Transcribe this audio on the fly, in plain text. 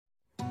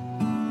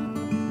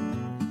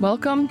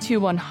Welcome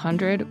to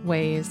 100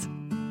 Ways,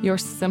 your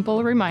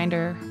simple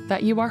reminder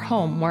that you are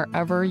home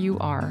wherever you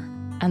are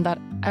and that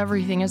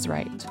everything is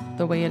right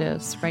the way it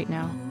is right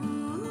now.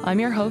 I'm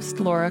your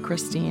host, Laura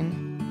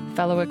Christine,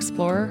 fellow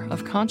explorer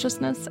of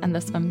consciousness and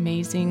this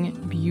amazing,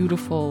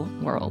 beautiful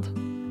world.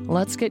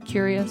 Let's get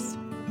curious,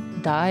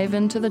 dive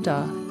into the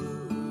duh,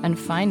 and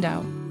find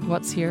out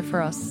what's here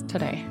for us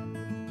today.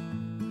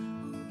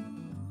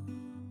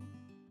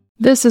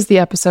 This is the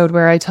episode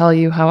where I tell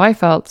you how I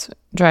felt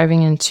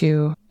driving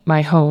into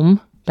my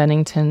home,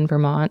 Bennington,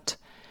 Vermont,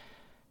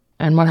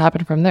 and what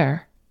happened from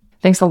there.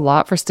 Thanks a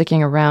lot for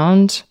sticking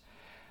around.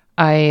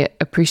 I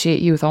appreciate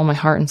you with all my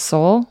heart and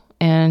soul,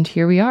 and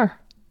here we are.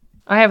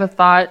 I have a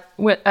thought.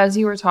 As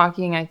you were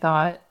talking, I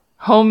thought,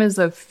 home is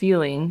a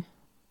feeling,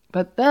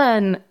 but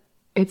then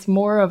it's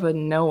more of a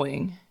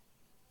knowing.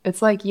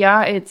 It's like,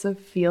 yeah, it's a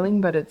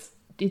feeling, but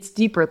it's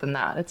deeper than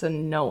that. It's a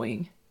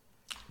knowing.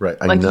 Right.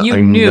 Like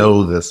I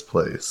know this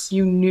place.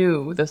 You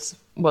knew this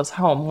was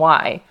home.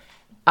 Why?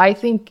 I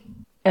think,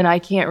 and I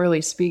can't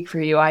really speak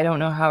for you, I don't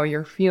know how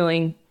you're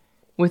feeling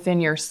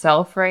within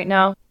yourself right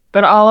now,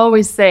 but I'll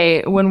always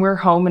say when we're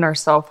home and our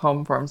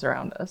self-home forms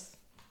around us,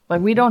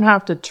 like we don't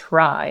have to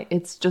try.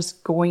 It's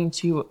just going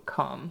to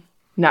come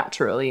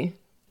naturally.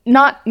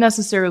 Not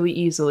necessarily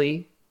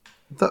easily.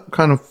 That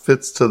kind of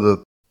fits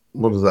to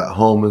what is that?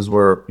 Home is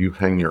where you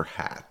hang your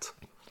hat.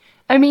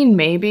 I mean,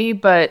 maybe,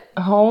 but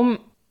home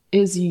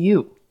is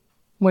you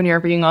when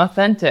you're being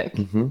authentic.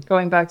 Mm-hmm.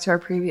 Going back to our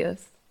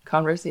previous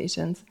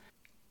conversations.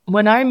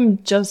 When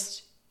I'm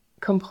just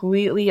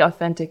completely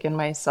authentic in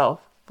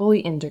myself, fully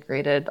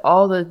integrated,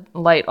 all the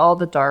light, all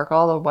the dark,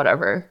 all the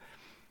whatever,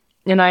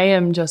 and I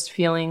am just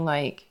feeling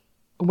like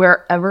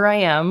wherever I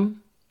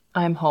am,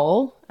 I'm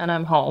whole and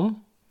I'm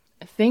home.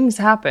 Things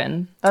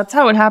happen. That's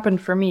how it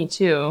happened for me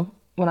too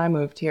when I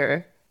moved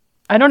here.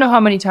 I don't know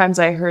how many times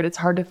I heard it's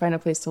hard to find a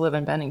place to live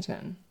in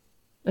Bennington.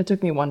 It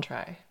took me one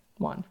try.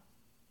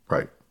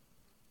 Right.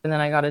 And then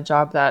I got a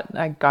job that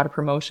I got a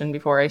promotion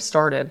before I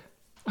started.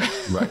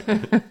 Right.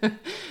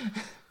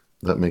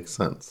 That makes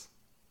sense.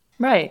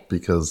 Right.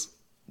 Because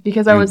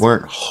you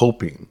weren't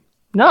hoping.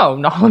 No,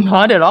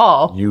 not at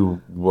all. You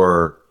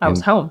were I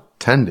was home.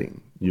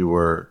 Intending. You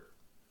were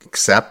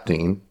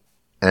accepting,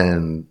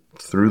 and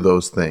through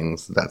those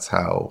things, that's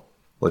how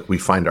we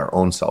find our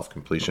own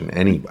self-completion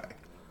anyway.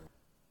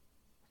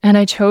 And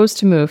I chose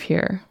to move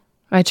here.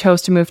 I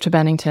chose to move to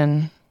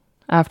Bennington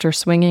after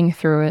swinging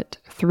through it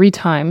 3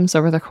 times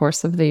over the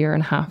course of the year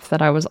and a half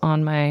that I was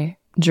on my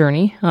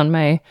journey, on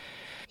my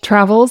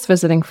travels,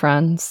 visiting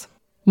friends.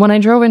 When I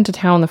drove into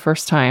town the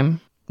first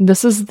time,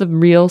 this is the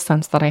real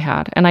sense that I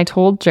had. And I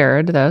told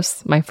Jared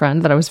this, my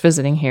friend that I was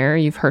visiting here.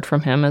 You've heard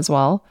from him as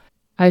well.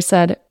 I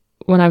said,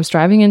 when I was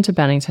driving into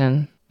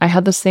Bennington, I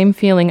had the same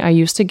feeling I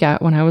used to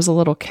get when I was a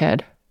little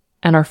kid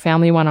and our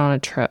family went on a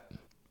trip.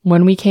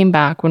 When we came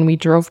back, when we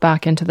drove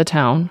back into the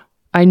town,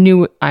 I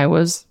knew I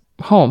was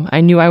home.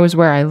 I knew I was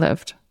where I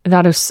lived.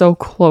 That is so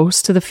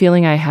close to the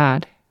feeling I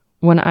had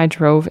when I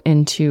drove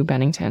into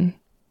Bennington.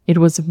 It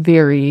was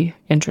very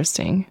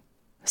interesting.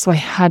 So I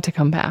had to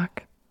come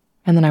back.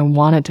 And then I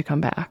wanted to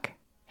come back.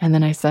 And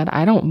then I said,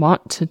 I don't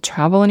want to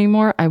travel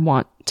anymore. I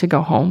want to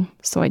go home.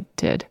 So I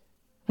did.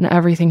 And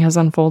everything has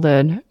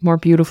unfolded more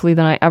beautifully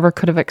than I ever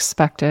could have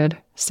expected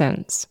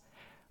since.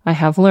 I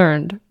have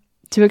learned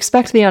to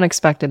expect the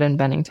unexpected in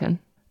Bennington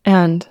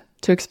and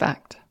to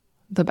expect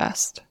the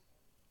best.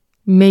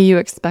 May you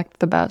expect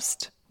the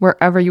best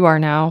wherever you are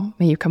now.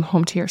 May you come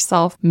home to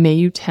yourself. May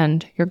you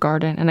tend your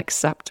garden and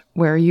accept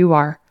where you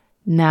are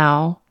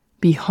now.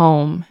 Be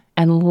home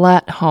and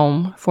let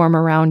home form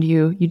around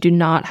you. You do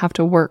not have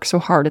to work so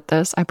hard at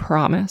this, I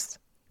promise.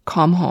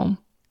 Come home.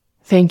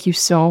 Thank you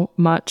so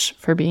much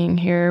for being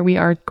here. We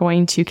are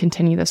going to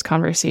continue this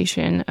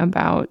conversation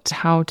about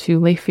how to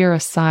lay fear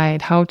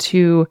aside, how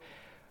to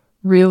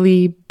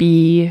really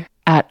be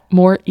at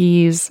more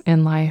ease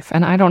in life.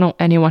 And I don't know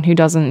anyone who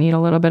doesn't need a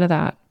little bit of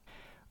that.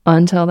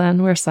 Until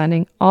then, we're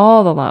sending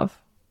all the love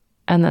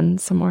and then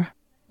some more.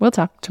 We'll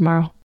talk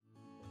tomorrow.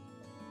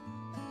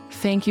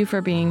 Thank you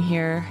for being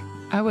here.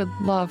 I would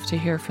love to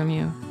hear from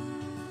you.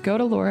 Go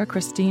to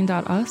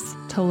laurachristine.us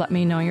to let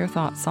me know your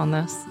thoughts on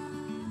this.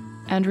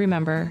 And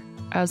remember,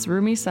 as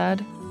Rumi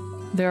said,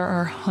 there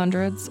are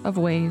hundreds of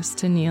ways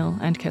to kneel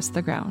and kiss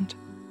the ground.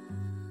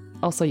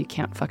 Also, you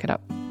can't fuck it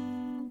up.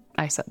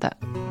 I said that.